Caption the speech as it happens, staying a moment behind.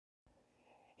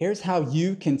Here's how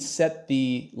you can set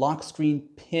the lock screen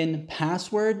PIN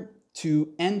password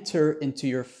to enter into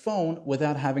your phone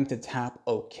without having to tap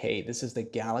OK. This is the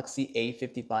Galaxy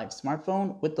A55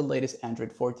 smartphone with the latest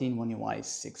Android 14 One UI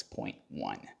 6.1.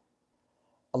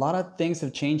 A lot of things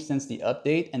have changed since the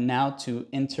update, and now to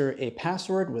enter a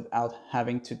password without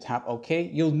having to tap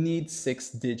OK, you'll need 6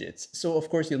 digits. So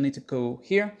of course you'll need to go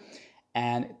here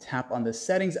and tap on the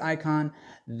settings icon,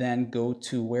 then go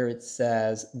to where it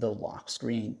says the lock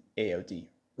screen AOD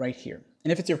right here.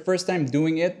 And if it's your first time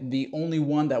doing it, the only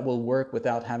one that will work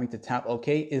without having to tap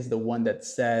OK is the one that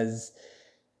says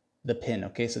the PIN.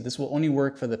 Okay, so this will only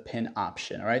work for the PIN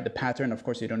option. All right, the pattern, of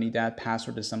course, you don't need that.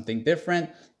 Password is something different,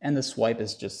 and the swipe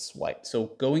is just swipe. So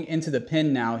going into the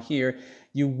PIN now here,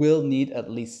 you will need at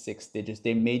least 6 digits.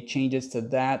 They made changes to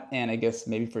that, and I guess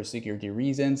maybe for security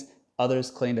reasons.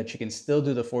 Others claim that you can still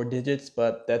do the 4 digits,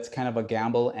 but that's kind of a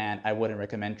gamble, and I wouldn't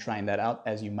recommend trying that out,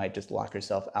 as you might just lock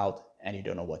yourself out and you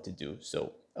don't know what to do.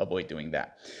 So avoid doing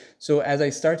that. So as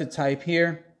I start to type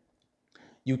here,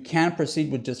 you can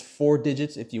proceed with just 4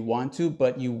 digits if you want to,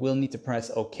 but you will need to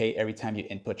press OK every time you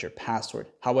input your password.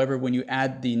 However, when you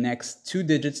add the next 2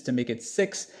 digits to make it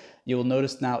 6, you will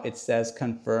notice now it says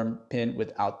confirm PIN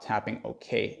without tapping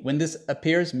OK. When this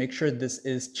appears, make sure this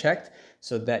is checked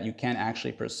so that you can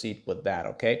actually proceed with that,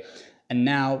 okay? And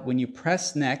now when you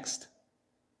press next,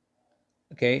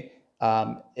 okay,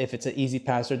 if it's an easy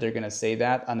password, they're gonna say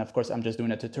that. And of course, I'm just doing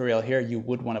a tutorial here. You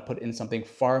would wanna put in something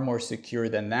far more secure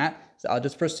than that. So I'll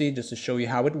just proceed just to show you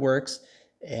how it works.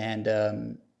 And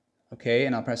okay,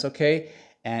 and I'll press OK.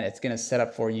 And it's gonna set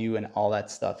up for you and all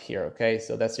that stuff here, okay?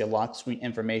 So that's your lock screen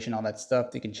information, all that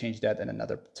stuff. You can change that at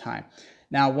another time.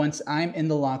 Now, once I'm in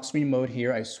the lock screen mode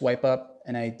here, I swipe up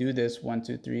and I do this 1,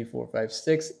 2, 3, 4, 5,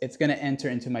 6. It's gonna enter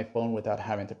into my phone without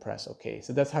having to press OK.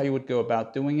 So that's how you would go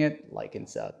about doing it, like and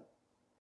sub.